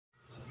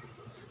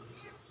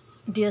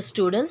Dear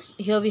students,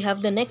 here we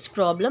have the next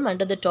problem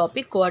under the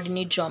topic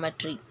coordinate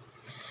geometry.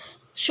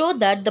 Show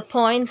that the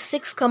points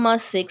 6,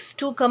 6,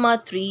 2,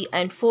 3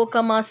 and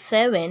 4,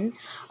 7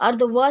 are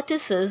the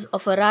vertices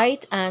of a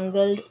right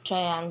angled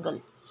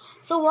triangle.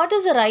 So what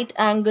is a right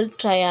angled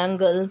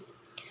triangle?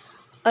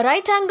 A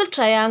right angled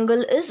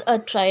triangle is a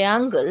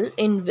triangle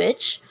in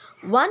which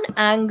one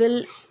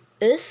angle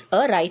is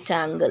a right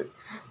angle.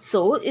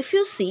 So if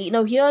you see,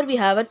 now here we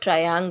have a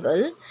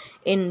triangle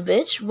in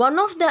which one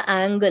of the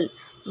angle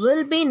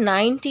will be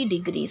 90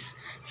 degrees.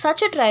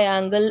 Such a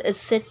triangle is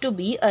said to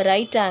be a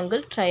right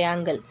angle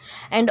triangle.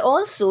 And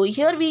also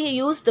here we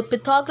use the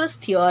Pythagoras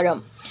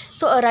theorem.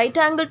 So a right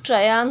angle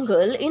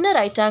triangle, in a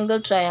right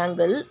angle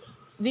triangle,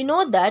 we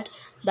know that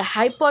the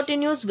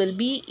hypotenuse will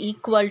be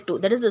equal to,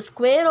 that is the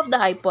square of the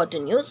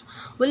hypotenuse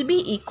will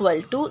be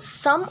equal to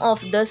sum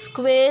of the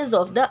squares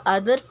of the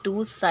other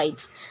two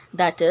sides.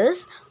 That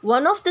is,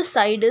 one of the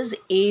side is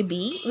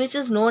AB, which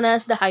is known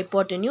as the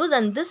hypotenuse,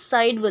 and this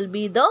side will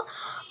be the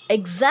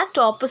exact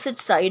opposite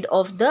side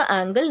of the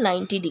angle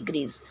 90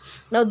 degrees.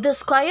 Now the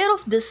square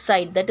of this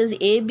side, that is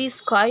AB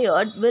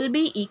squared, will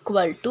be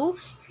equal to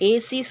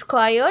AC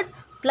squared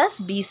plus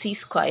BC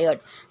squared.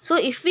 So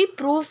if we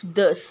prove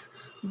this,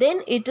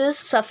 then it is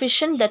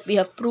sufficient that we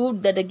have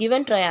proved that the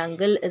given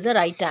triangle is a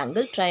right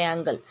angle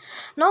triangle.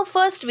 Now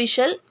first we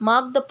shall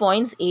mark the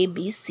points A,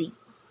 B, C.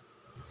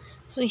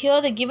 So here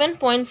the given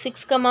point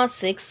 6,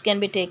 6 can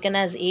be taken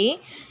as A,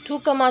 2,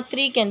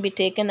 3 can be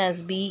taken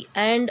as B,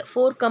 and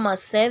 4,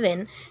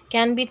 7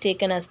 can be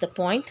taken as the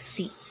point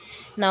C.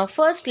 Now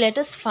first let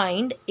us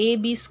find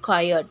AB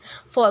squared,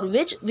 for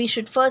which we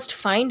should first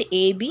find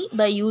AB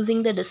by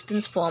using the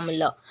distance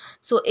formula.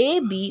 So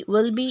AB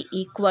will be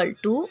equal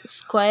to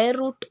square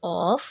root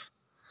of,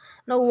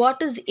 now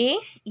what is A?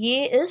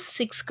 A is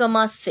 6,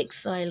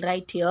 6. So I'll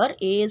write here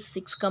A is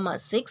 6,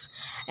 6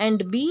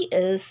 and B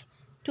is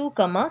 2,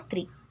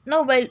 3.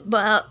 Now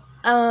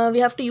we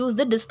have to use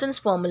the distance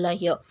formula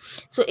here.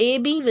 So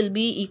AB will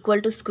be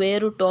equal to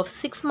square root of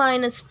 6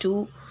 minus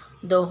 2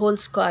 the whole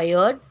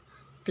squared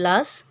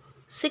plus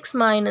 6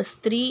 minus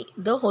 3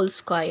 the whole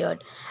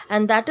squared,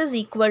 and that is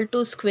equal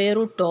to square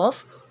root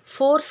of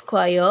 4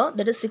 square,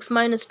 that is 6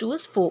 minus 2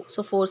 is 4,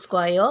 so 4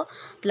 square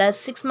plus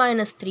 6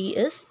 minus 3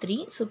 is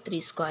 3, so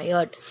 3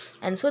 squared,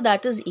 and so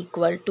that is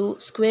equal to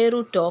square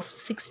root of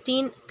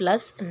 16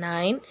 plus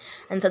 9,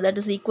 and so that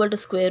is equal to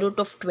square root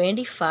of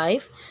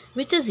 25,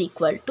 which is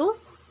equal to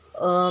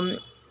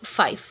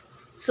 5.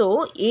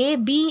 So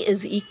AB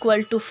is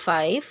equal to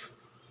 5.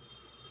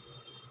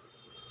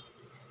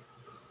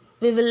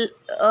 We will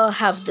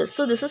have this.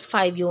 So this is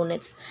 5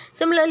 units.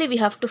 Similarly, we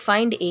have to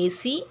find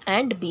AC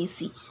and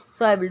BC.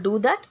 So I will do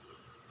that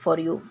for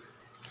you.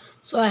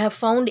 So I have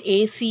found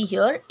AC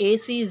here.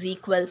 AC is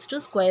equals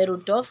to square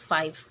root of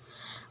 5.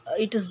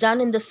 It is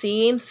done in the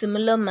same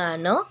similar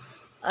manner.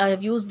 I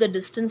have used the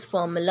distance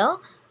formula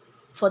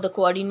for the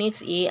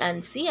coordinates A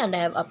and C, and I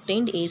have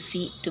obtained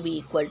AC to be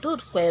equal to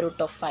square root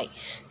of 5.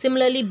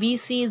 Similarly,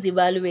 BC is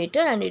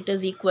evaluated and it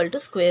is equal to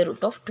square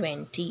root of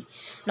 20.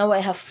 Now I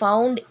have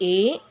found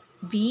A,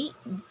 B,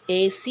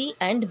 AC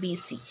and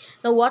BC.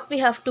 Now what we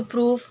have to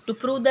prove? To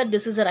prove that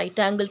this is a right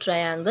angle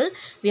triangle,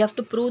 we have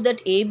to prove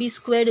that AB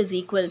squared is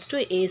equals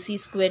to AC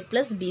squared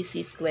plus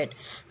BC squared.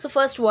 So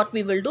first what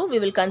we will do? We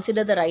will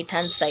consider the right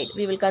hand side.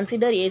 We will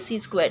consider AC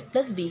squared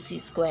plus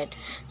BC squared.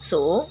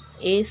 So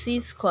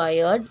AC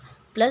squared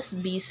plus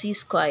BC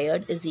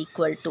squared is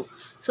equal to.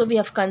 So we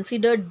have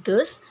considered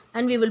this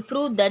and we will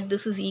prove that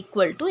this is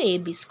equal to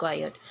AB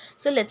squared.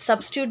 So let's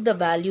substitute the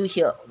value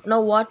here.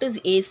 Now what is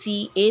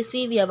AC?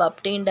 AC we have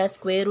obtained as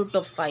square root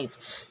of 5.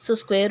 So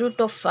square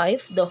root of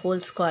 5 the whole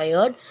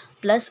squared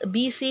plus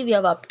BC we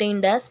have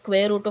obtained as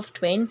square root of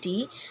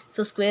 20.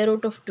 So square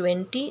root of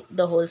 20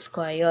 the whole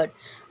squared.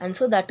 And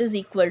so that is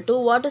equal to,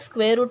 what is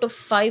square root of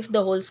 5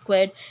 the whole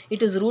squared?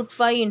 It is root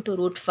 5 into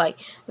root 5.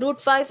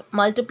 Root 5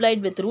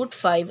 multiplied with root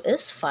 5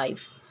 is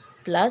 5.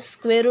 Plus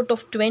square root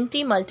of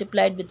 20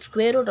 multiplied with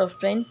square root of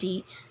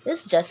 20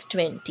 is just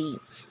 20.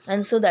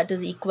 And so that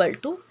is equal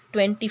to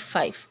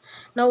 25.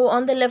 Now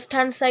on the left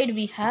hand side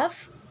we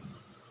have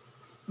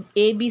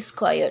AB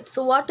squared.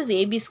 So what is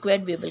AB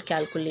squared? We will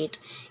calculate.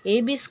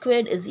 AB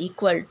squared is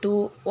equal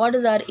to, what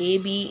is our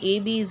AB?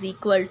 AB is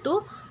equal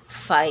to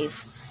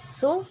 5.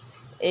 So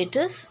it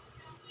is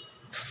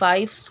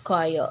 5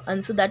 square,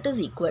 and so that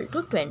is equal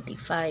to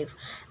 25,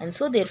 and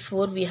so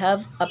therefore we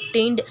have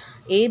obtained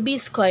AB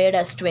squared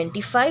as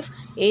 25,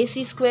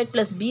 AC squared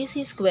plus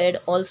BC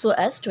squared also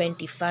as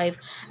 25,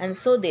 and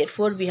so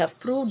therefore we have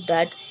proved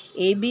that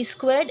AB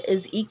squared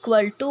is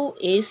equal to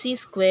AC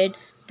squared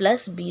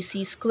plus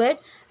BC squared,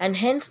 and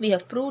hence we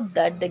have proved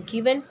that the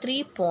given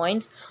 3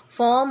 points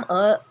form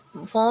the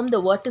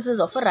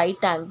vertices of a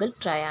right angle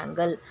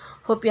triangle.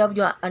 Hope you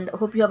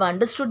have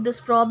understood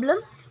this problem.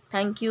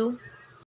 Thank you.